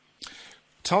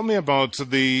 Tell me about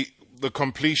the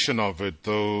completion of it,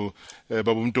 though,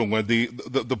 Babu Mtungwa,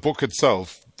 the book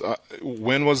itself.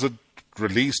 When was it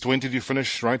released? When did you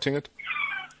finish writing it?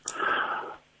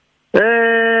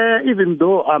 Even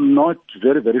though I'm not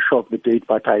very, very sure of the date,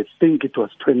 but I think it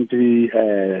was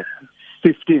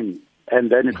 2015, and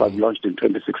then it was launched in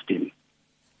 2016.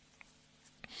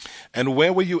 And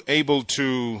where were you able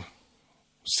to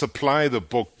supply the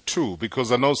book to?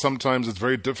 Because I know sometimes it's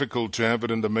very difficult to have it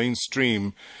in the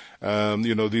mainstream,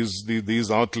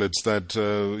 these outlets that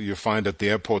you find at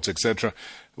the airports, etc.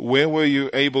 Where were you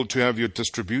able to have your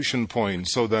distribution point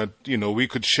so that, we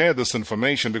could share this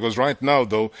information? Because right now,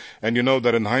 though, and you know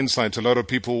that in hindsight, a lot of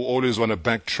people always want to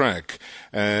backtrack.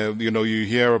 You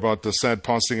hear about the sad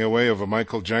passing away of a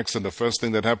Michael Jackson. The first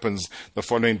thing that happens the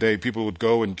following day, people would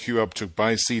go and queue up to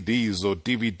buy CDs or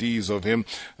DVDs of him.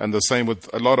 And the same with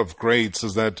a lot of greats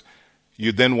is that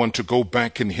you then want to go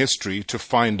back in history to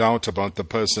find out about the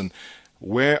person.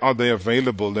 Where are they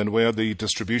available and where are the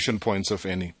distribution points, if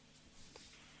any?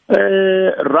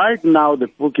 Right now, the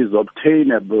book is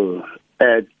obtainable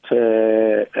at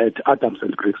Adams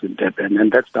and Griggs in Durban, and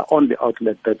that's the only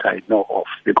outlet that I know of.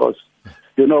 Because,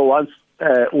 once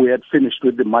we had finished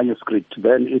with the manuscript,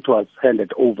 then it was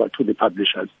handed over to the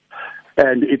publishers,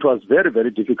 and it was very,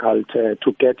 very difficult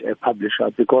to get a publisher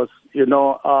because,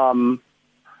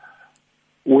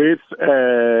 with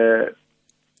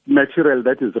material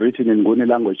that is written in Nguni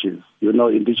languages,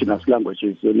 indigenous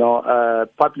languages,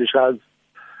 publishers.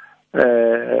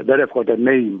 That have got a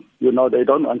name, they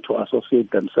don't want to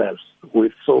associate themselves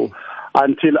with. So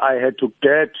until I had to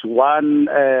get one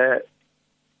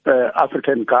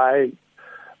African guy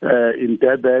in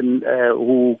Durban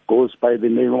who goes by the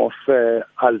name of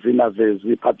Alvina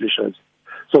Vezi Publishers.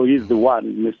 So he's the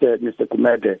one, Mr.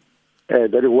 Kumede.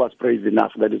 that he was brave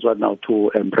enough, that is what now,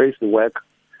 to embrace the work,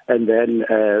 and then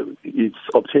it's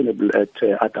obtainable at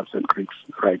Adams and Creeks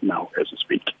right now as we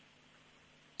speak.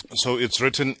 So it's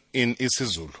written in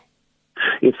isiZulu?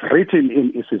 It's written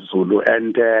in isiZulu,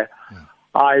 and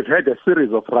I've had a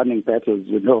series of running battles,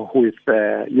 with,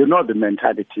 the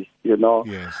mentality,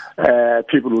 Yes.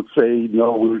 People would say,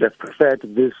 we would have preferred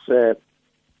this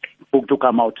book to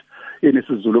come out in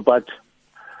isiZulu, but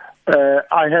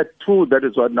I had two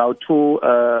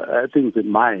things in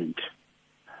mind.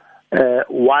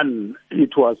 One,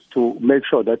 it was to make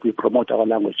sure that we promote our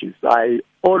languages. I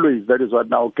always,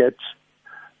 get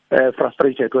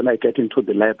frustrated when I get into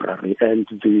the library and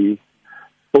the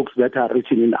books that are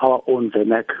written in our own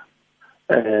vernacular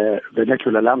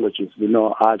languages,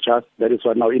 are just,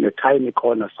 in a tiny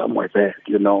corner somewhere there,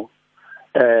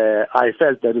 I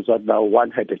felt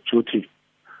one had a duty,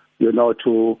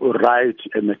 to write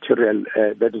a material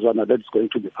that's going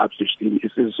to be published in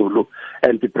isiZulu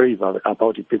and be brave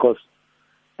about it, because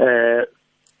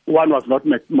one was not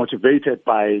motivated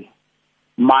by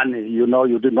money. You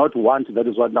did not want to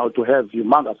have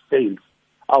humongous sales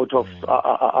out of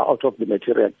the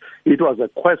material. It was a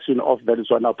question of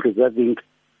preserving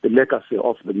the legacy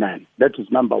of the man. That is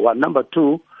number one. Number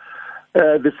two,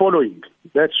 the following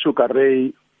that Sugar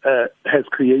Ray has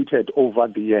created over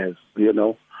the years, is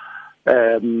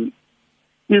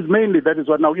mainly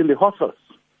in the horses.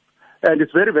 And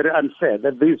it's very, very unfair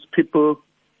that these people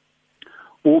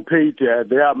who paid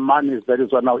their monies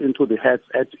into the heads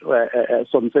at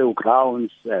Somseu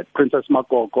grounds, Princess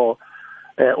Makoko,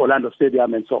 Orlando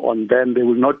Stadium, and so on, then they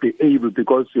will not be able,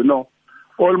 because,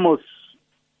 almost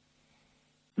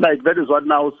like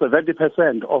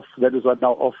 70% of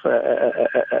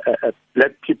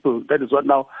black people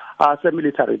are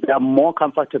military. They are more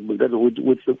comfortable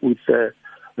with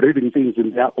reading things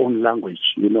in their own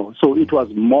language, So it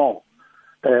was more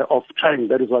of trying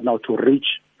to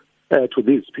reach to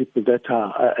these people that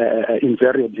are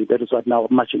invariably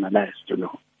marginalized,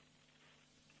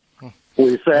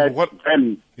 We said,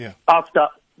 after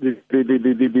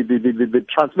the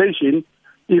translation,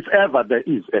 if ever there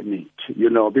is a need,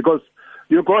 because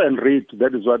you go and read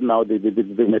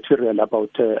the material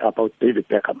about David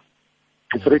Beckham.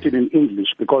 It's written in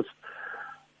English, because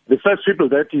the first people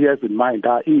that he has in mind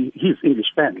are his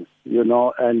English fans,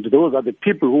 and those are the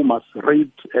people who must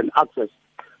read and access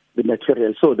the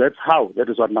material. So that's how I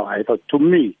thought. To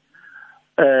me,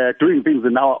 doing things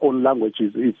in our own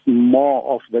languages is more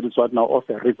of of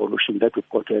a revolution that we've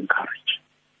got to encourage.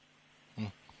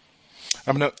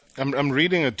 I'm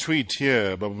reading a tweet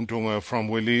here from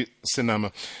Willie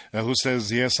Sinama, who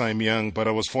says, yes, I'm young, but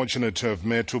I was fortunate to have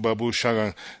met Ubabu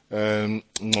Shaka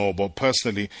Ngobo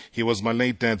personally. He was my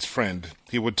late dad's friend.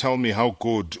 He would tell me how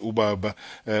good Ubaba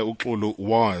Xulu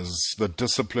was, the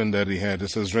discipline that he had.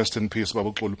 It says, rest in peace,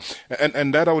 Ubaba Xulu.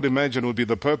 And that, I would imagine, would be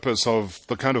the purpose of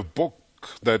the kind of book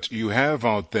that you have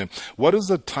out there. What is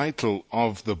the title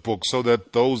of the book, so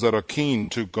that those that are keen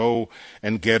to go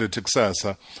and get it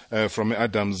from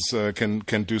Adams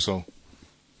can do so?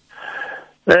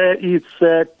 It's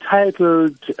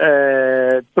titled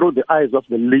Through the Eyes of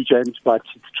the Legend, but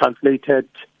it's translated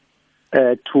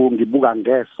to Ngibuka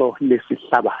Ngeso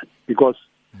Lesihlabani, because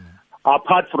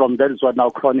apart from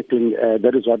chronicling his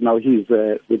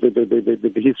the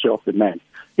history of the man,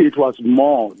 it was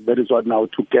more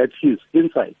to get his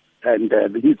insights and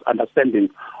his understanding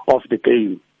of the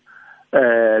game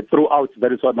throughout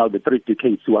the 3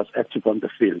 decades he was active on the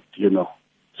field,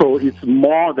 So it's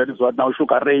more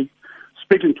Sugar Ray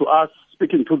speaking to us,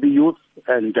 speaking to the youth,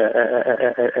 and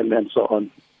so on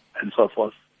and so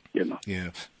forth.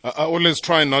 Yeah, I always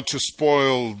try not to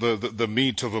spoil the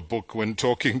meat of a book when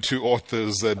talking to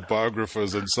authors and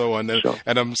biographers and so on.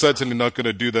 And I'm certainly not going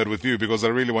to do that with you, because I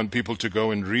really want people to go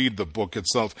and read the book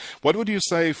itself. What would you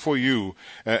say for you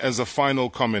as a final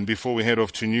comment before we head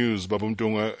off to news,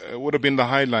 Babumtunga, would have been the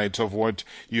highlight of what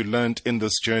you learned in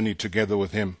this journey together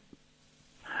with him?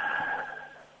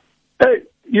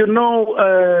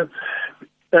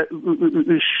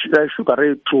 Sugar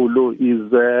Ray Xulu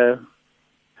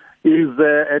is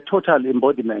a total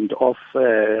embodiment of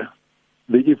the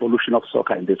evolution of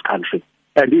soccer in this country,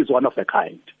 and he's one of a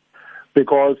kind.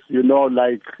 Because,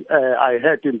 I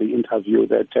heard in the interview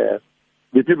that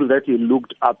the people that he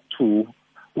looked up to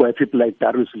were people like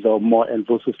Darius Lomo and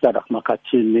Vosu Stadak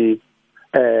Makatini.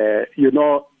 The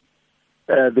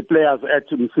players at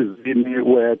Msizini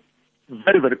were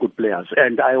very, very good players,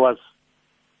 and I was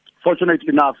fortunate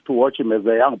enough to watch him as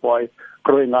a young boy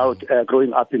growing up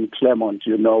in Claremont,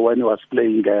 when he was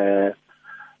playing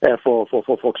for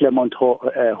Claremont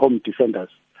home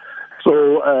defenders.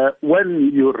 So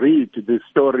when you read the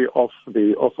story of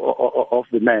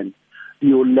the man,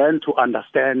 you learn to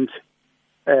understand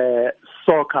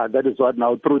soccer. That is what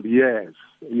now through the years,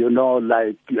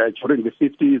 like during the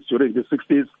 50s, during the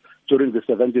 60s, during the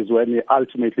 70s, when he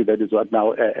ultimately, that is what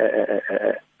now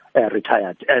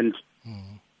retired. And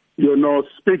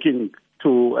speaking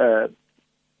to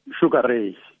Sugar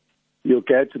Ray, you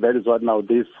get that is what now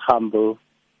this humble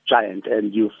giant,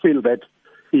 and you feel that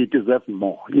he deserves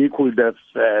more. He could have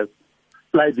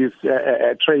played this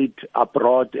trade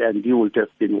abroad, and he would have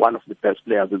been one of the best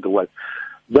players in the world.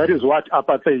 That is what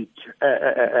apartheid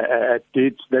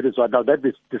did. That is what now, that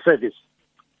is the service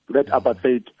that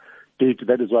apartheid did.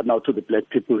 That is what now to the black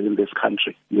people in this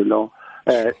country,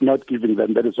 not giving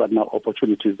them, that is what now,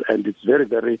 opportunities. And it's very,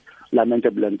 very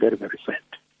lamentable and very, very sad.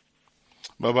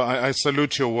 Baba, I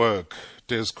salute your work,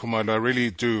 Des Khumalo. I really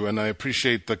do, and I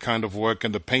appreciate the kind of work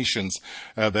and the patience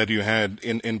that you had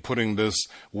in putting this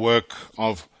work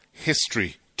of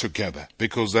history together,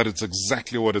 because that is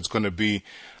exactly what it's going to be.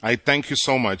 I thank you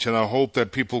so much, and I hope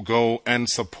that people go and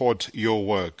support your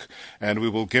work, and we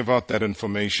will give out that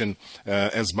information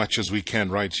as much as we can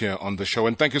right here on the show.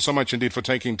 And thank you so much indeed for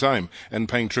taking time and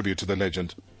paying tribute to the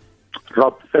legend.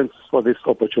 Rob, thanks for this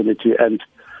opportunity, and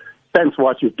thanks for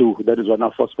what you do. That is one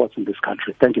of our sports in this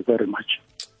country. Thank you very much.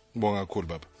 Bonga khulu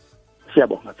baba.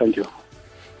 Siyabonga, thank you.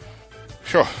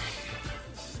 Sure.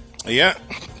 Yeah,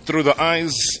 Through the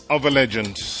Eyes of a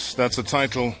Legend. That's the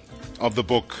title of the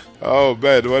book. Oh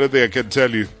man, one thing I can tell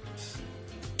you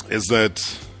is that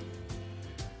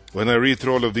when I read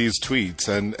through all of these tweets,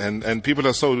 and people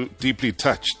are so deeply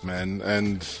touched, man,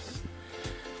 and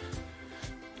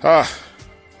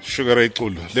Sugar Ray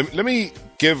Xulu. Let me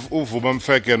give Uvuma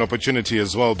Mfeke an opportunity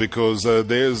as well, because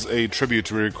there's a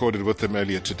tribute we recorded with him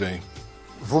earlier today.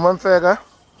 Vuma Mfeke,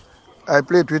 I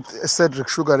played with Cedric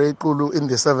Sugar Ray Xulu in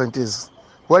the 70s.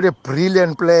 What a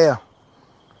brilliant player.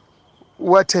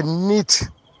 What a neat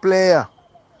player.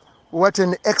 What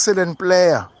an excellent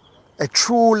player. A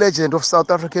true legend of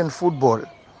South African football.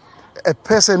 A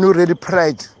person who really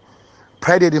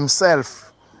prided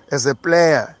himself as a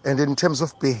player and in terms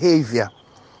of behavior.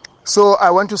 So I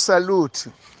want to salute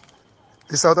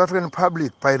the South African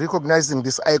public by recognizing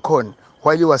this icon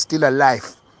while he was still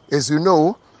alive. As you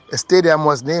know, a stadium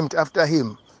was named after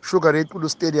him, Sugar Ray Xulu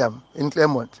Stadium in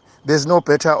Claremont. There's no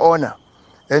better honor.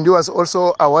 And he was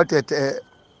also awarded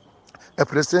a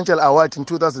presidential award in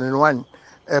 2001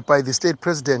 by the state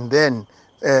president then,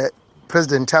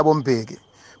 President Thabo Mbeki.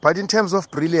 But in terms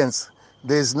of brilliance,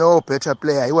 there's no better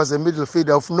player. He was a middle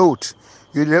fielder of note.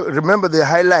 You remember the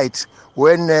highlight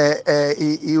when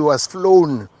he was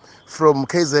flown from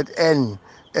KZN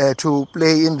to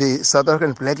play in the South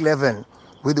African Black 11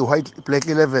 with the white Black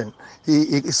 11.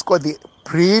 He scored the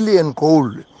brilliant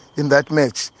goal in that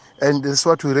match, and that's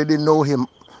what we really know him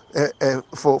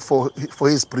for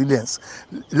his brilliance.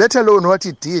 Let alone what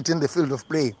he did in the field of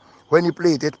play when he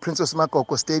played at Princess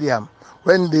Makoko Stadium,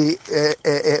 when the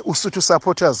Usuthu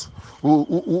supporters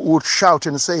would shout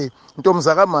and say,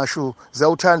 "Ntomzaka Mashu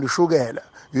zawuthanda ushukela."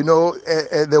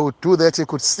 They would do that. You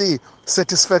could see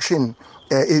satisfaction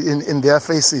in their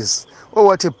faces. Oh,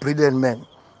 what a brilliant man.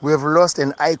 We have lost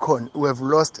an icon. We have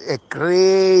lost a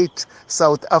great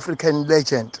South African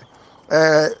legend.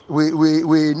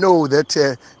 We know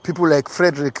that people like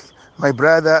Frederick, my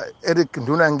brother, Eric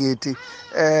Ndunangiti,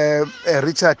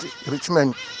 Richard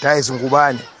Richmond dies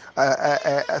Ngubane.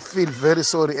 I feel very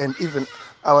sorry, and even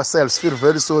ourselves feel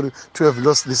very sorry to have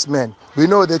lost this man. We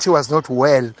know that he was not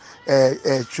well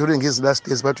during his last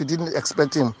days, but we didn't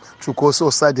expect him to go so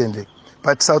suddenly.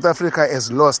 But South Africa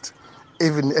has lost.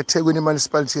 Even eThekwini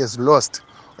municipality has lost.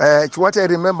 What I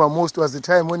remember most was the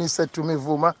time when he said to me,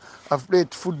 "Vuma, I've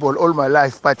played football all my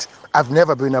life, but I've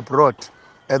never been abroad."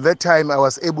 At that time, I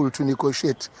was able to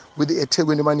negotiate with the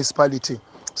eThekwini municipality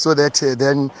so that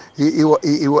then he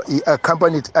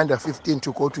accompanied under 15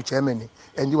 to go to Germany.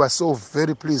 And he was so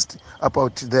very pleased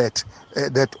about that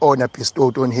honor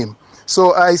bestowed on him.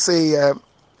 So I say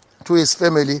to his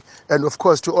family, and of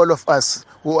course to all of us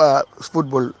who are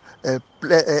football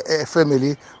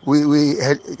family, we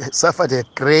had suffered a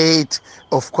great,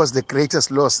 of course, the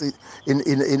greatest loss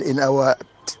in our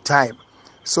time.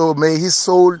 So may his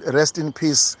soul rest in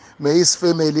peace. May his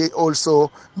family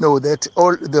also know that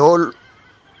the whole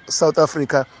South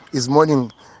Africa is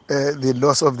mourning the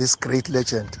loss of this great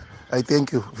legend. I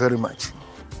thank you very much.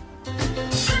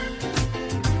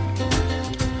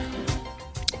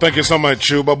 Thank you so much,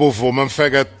 Babu Vuma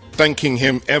Mfeke. Thanking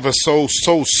him ever so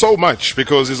much,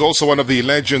 because he's also one of the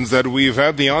legends that we've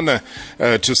had the honor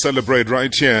to celebrate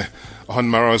right here on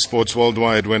Marawa Sports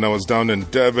Worldwide. When I was down in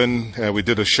Durban, we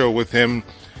did a show with him,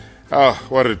 Ah,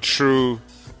 what a true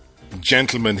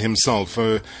gentleman himself.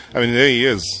 I mean, there he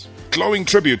is. Glowing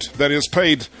tribute that is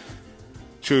paid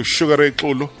to Sugar Ray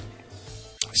Xulu,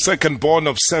 second born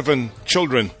of 7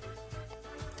 children.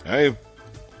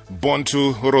 Born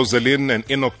to Rosalind and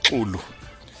Enoch Xulu.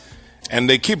 And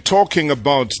they keep talking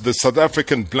about the South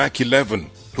African Black 11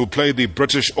 who played the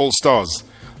British All-Stars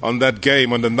on that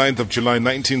game on the 9th of July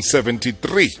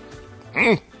 1973.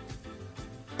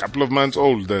 Couple of months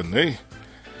old then, eh?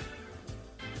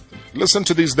 Listen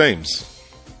to these names.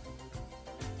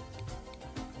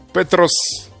 Petros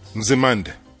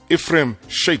Mzimande, Ephraim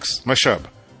Shakes Mashab,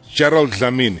 Gerald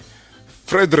Dlamini,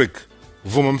 Frederick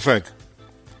Vumamfek,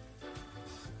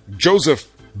 Joseph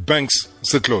Banks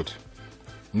Sitlod,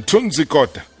 Mtunzi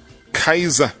Kota,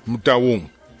 Kaiser Mtawung,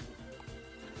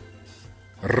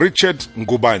 Richard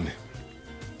Ngubane,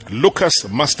 Lucas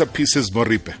Masterpieces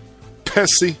Moripe,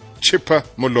 Percy Chipper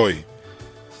Moloi,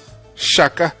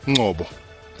 Shaka Ngobo,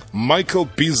 Michael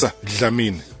Biza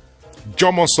Dlamini,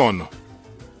 Jomo Sono,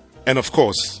 and of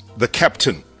course, the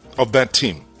captain of that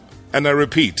team. And I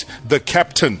repeat, the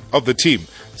captain of the team,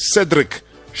 Cedric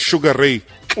Sugar Ray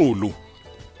Xulu.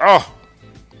 Ah,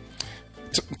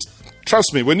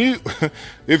 trust me, when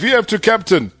if you have to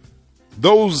captain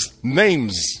those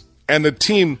names and a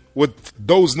team with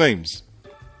those names,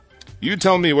 you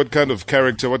tell me what kind of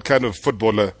character, what kind of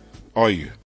footballer are you?